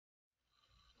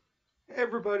Hey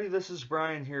everybody, this is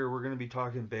Brian here. We're going to be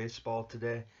talking baseball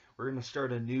today. We're going to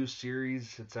start a new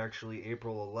series. It's actually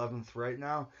April 11th right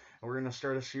now, and we're going to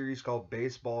start a series called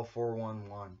Baseball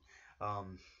 411.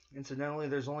 Um, Incidentally,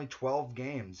 there's only 12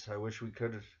 games. I wish we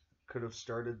could have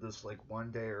started this like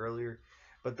one day earlier,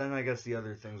 but then I guess the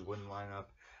other things wouldn't line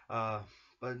up. Uh,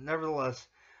 but nevertheless,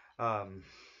 um,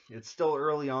 it's still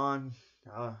early on,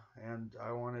 and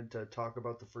I wanted to talk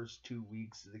about the first 2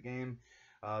 weeks of the game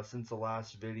since the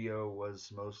last video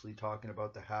was mostly talking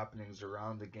about the happenings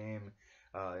around the game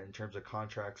in terms of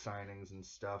contract signings and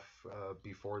stuff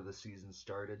before the season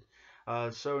started.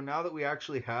 So now that we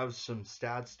actually have some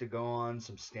stats to go on,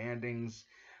 some standings,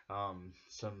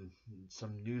 some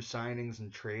new signings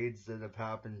and trades that have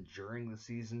happened during the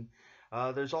season.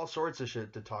 There's all sorts of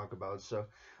shit to talk about, so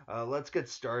let's get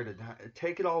started.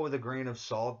 Take it all with a grain of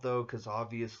salt, though, because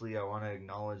obviously I want to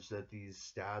acknowledge that these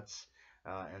stats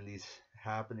and these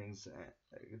happenings,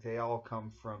 they all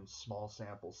come from small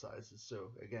sample sizes. So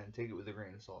again, take it with a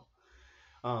grain of salt.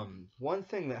 One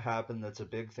thing that happened that's a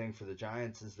big thing for the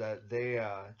Giants is that they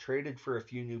traded for a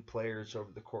few new players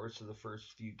over the course of the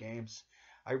first few games.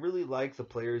 I really like the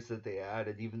players that they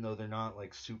added, even though they're not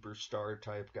like superstar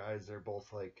type guys. They're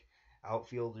both like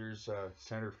outfielders,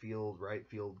 center field, right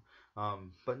field.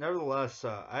 But nevertheless,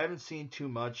 I haven't seen too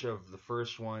much of the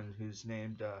first one, who's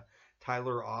named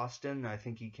Tyler Austin. I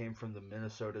think he came from the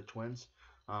Minnesota Twins.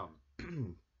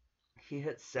 Um, he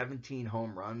hit 17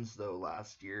 home runs though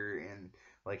last year in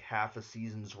like half a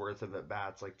season's worth of at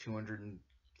bats, like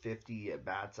 250 at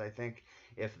bats, I think,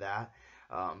 if that.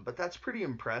 But that's pretty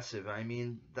impressive. I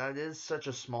mean, that is such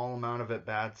a small amount of at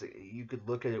bats. You could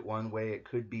look at it one way; it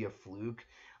could be a fluke,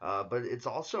 but it's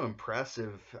also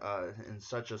impressive in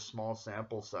such a small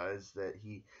sample size that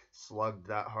he slugged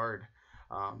that hard.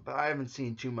 But I haven't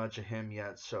seen too much of him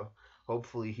yet, so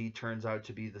hopefully he turns out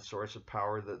to be the source of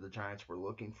power that the Giants were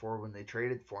looking for when they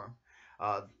traded for him.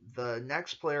 The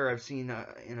next player I've seen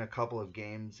in a couple of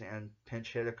games and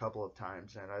pinch hit a couple of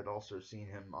times, and I'd also seen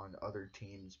him on other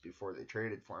teams before they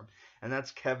traded for him, and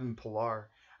that's Kevin Pillar.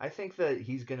 I think that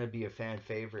he's going to be a fan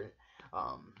favorite.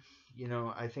 Um,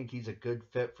 I think he's a good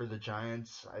fit for the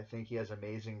Giants. I think he has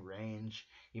amazing range.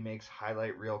 He makes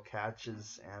highlight reel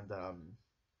catches, and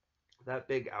that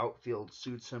big outfield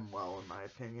suits him well, in my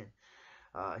opinion.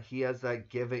 He has that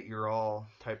give it your all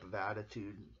type of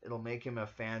attitude. It'll make him a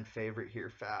fan favorite here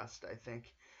fast, I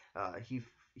think.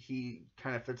 He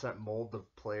kind of fits that mold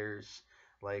of players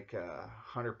like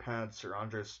Hunter Pence or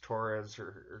Andres Torres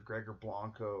or Gregor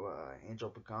Blanco, Angel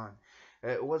Pagan.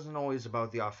 It wasn't always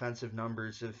about the offensive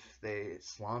numbers if they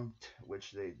slumped,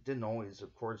 which they didn't always.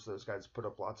 Of course, those guys put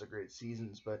up lots of great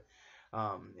seasons, but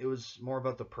it was more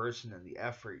about the person and the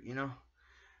effort.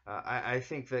 I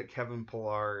think that Kevin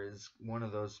Pillar is one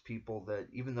of those people that,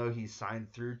 even though he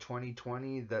signed through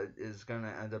 2020, that is going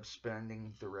to end up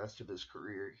spending the rest of his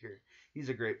career here. He's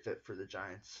a great fit for the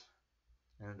Giants.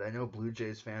 And I know Blue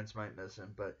Jays fans might miss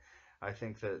him, but I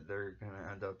think that they're going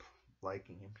to end up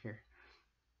liking him here.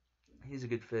 He's a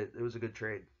good fit. It was a good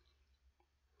trade.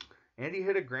 And he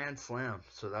hit a grand slam,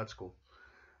 so that's cool.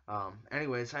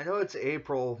 Anyways, I know it's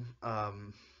April,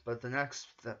 but the next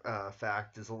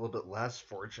fact is a little bit less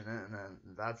fortunate,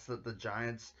 and that's that the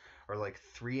Giants are like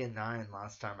 3-9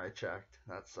 last time I checked.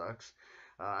 That sucks.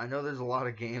 I know there's a lot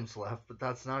of games left, but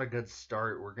that's not a good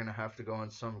start. We're gonna have to go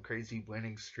on some crazy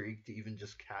winning streak to even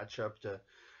just catch up to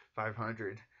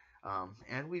 500.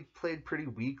 And we've played pretty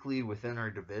weakly within our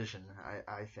division.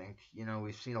 I think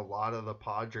we've seen a lot of the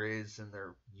Padres in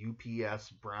their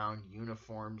UPS brown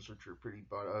uniforms, which are pretty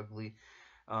butt ugly,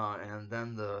 and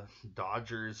then the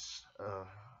Dodgers.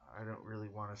 I don't really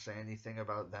want to say anything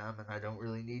about them, and I don't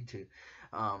really need to.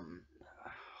 Um,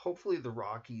 Hopefully the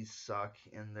Rockies suck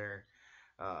in their.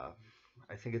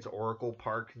 I think it's Oracle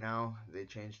Park now. They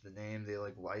changed the name. They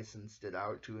like licensed it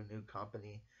out to a new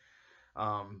company.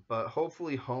 But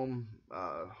hopefully home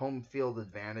field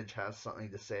advantage has something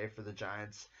to say for the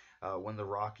Giants when the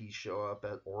Rockies show up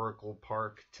at Oracle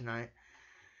Park tonight.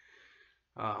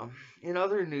 In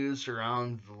other news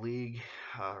around the league,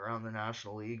 around the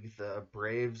National League, the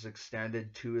Braves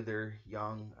extended two of their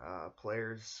young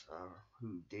players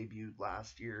who debuted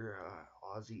last year,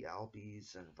 Ozzy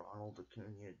Albies and Ronald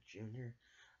Acuna Jr.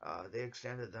 They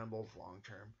extended them both long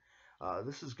term.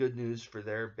 This is good news for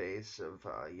their base of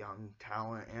young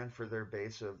talent and for their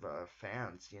base of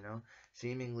fans.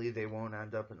 Seemingly they won't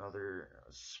end up another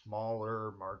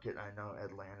smaller market. I know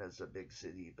Atlanta's a big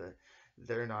city, but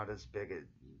they're not as big.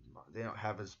 They don't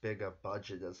have as big a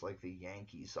budget as like the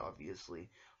Yankees, obviously.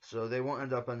 So they won't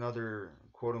end up another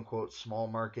quote unquote small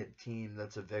market team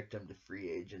that's a victim to free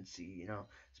agency.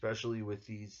 especially with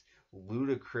these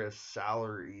ludicrous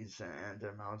salaries and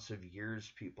amounts of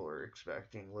years people are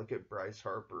expecting. Look at Bryce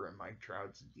Harper and Mike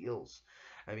Trout's deals.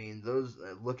 I mean, those.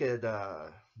 Look at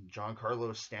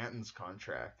Giancarlo Stanton's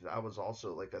contract. That was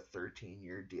also like a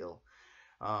 13-year deal.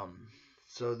 Um,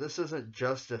 so this isn't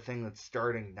just a thing that's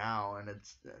starting now, and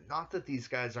it's not that these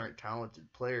guys aren't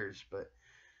talented players, but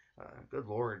good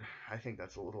lord, I think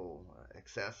that's a little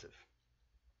excessive.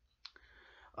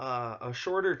 A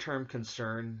shorter term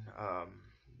concern,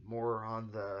 more on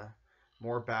the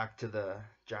more back to the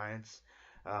Giants,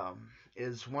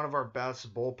 is one of our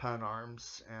best bullpen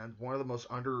arms and one of the most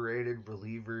underrated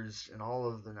relievers in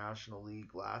all of the National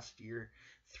League last year.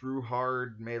 Threw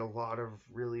hard, made a lot of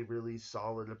really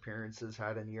solid appearances,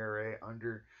 had an ERA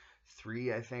under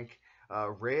 3, I think.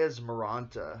 Reyes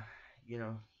Maranta, you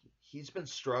know, he's been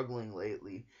struggling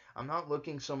lately. I'm not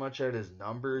looking so much at his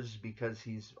numbers because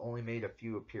he's only made a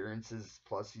few appearances,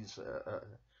 plus he's a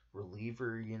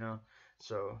reliever,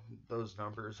 So those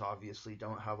numbers obviously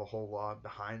don't have a whole lot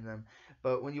behind them.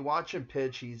 But when you watch him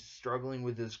pitch, he's struggling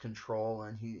with his control,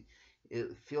 and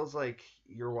it feels like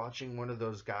you're watching one of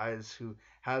those guys who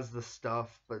has the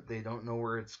stuff, but they don't know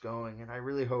where it's going. And I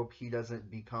really hope he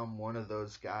doesn't become one of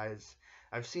those guys.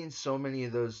 I've seen so many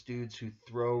of those dudes who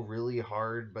throw really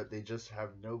hard, but they just have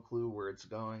no clue where it's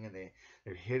going, and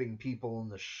they're hitting people in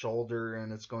the shoulder,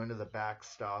 and it's going to the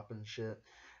backstop and shit.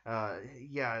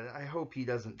 Yeah, I hope he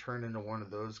doesn't turn into one of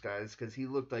those guys because he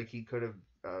looked like he could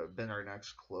have been our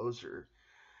next closer.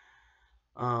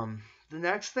 The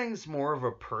next thing's more of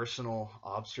a personal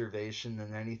observation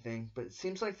than anything, but it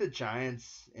seems like the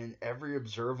Giants, in every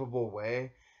observable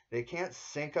way, they can't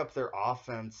sync up their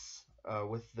offense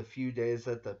with the few days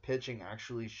that the pitching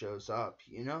actually shows up,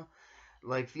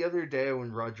 Like the other day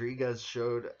when Rodriguez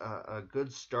showed a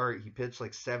good start, he pitched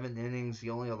like 7 innings. He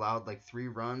only allowed like 3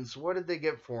 runs. What did they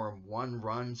get for him? 1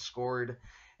 run scored,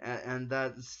 and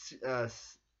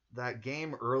that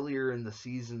game earlier in the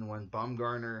season when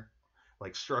Bumgarner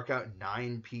like struck out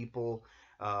 9 people,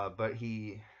 but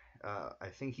I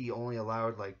think he only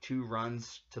allowed like 2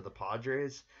 runs to the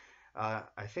Padres.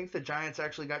 I think the Giants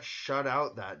actually got shut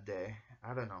out that day.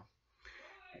 I don't know.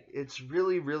 It's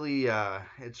really,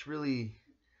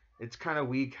 it's kind of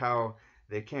weak how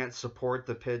they can't support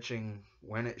the pitching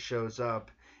when it shows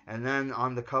up. And then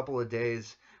on the couple of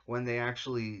days when they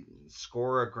actually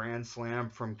score a grand slam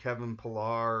from Kevin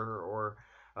Pillar or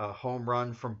a home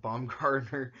run from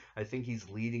Bumgarner, I think he's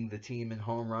leading the team in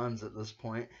home runs at this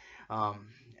point.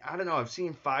 I don't know. I've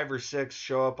seen 5 or 6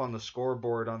 show up on the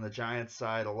scoreboard on the Giants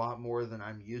side a lot more than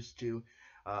I'm used to,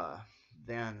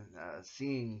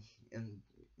 seeing in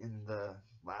the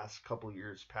last couple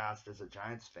years past as a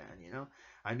Giants fan.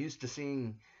 I'm used to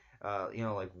seeing,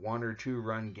 like 1 or 2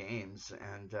 run games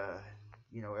and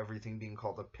everything being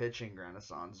called a pitching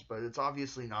renaissance, but it's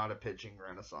obviously not a pitching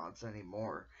renaissance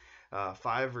anymore.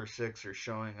 5 or 6 are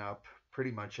showing up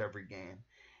pretty much every game,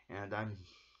 and I'm,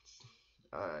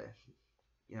 uh,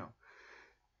 you know,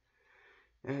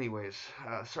 anyways,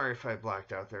 sorry if I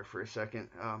blacked out there for a second.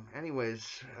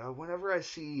 Whenever I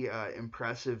see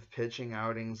impressive pitching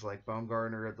outings like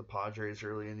Baumgartner at the Padres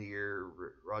early in the year,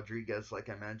 Rodriguez, like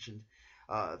I mentioned,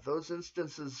 those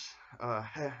instances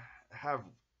have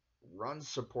run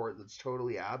support that's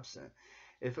totally absent.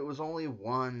 If it was only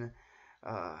one,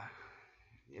 uh,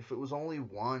 if it was only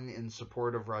one in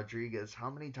support of Rodriguez, how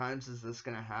many times is this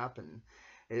going to happen?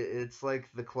 It's like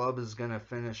the club is going to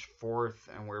finish fourth,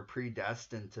 and we're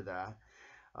predestined to that.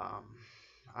 Um,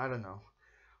 I don't know.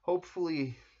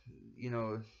 Hopefully, you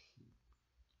know,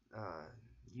 uh,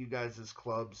 you guys as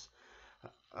clubs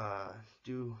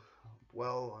do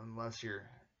well, unless you're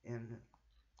in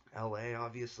LA,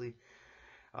 obviously.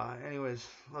 Anyways,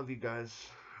 love you guys.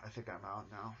 I think I'm out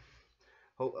now.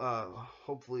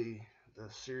 Hopefully the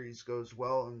series goes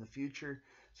well in the future.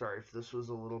 Sorry if this was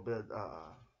a little bit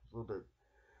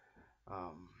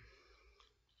um,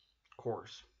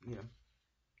 coarse.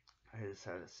 I just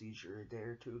had a seizure a day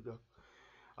or two ago.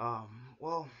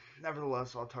 Well,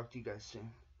 nevertheless, I'll talk to you guys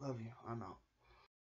soon. Love you. I'm out.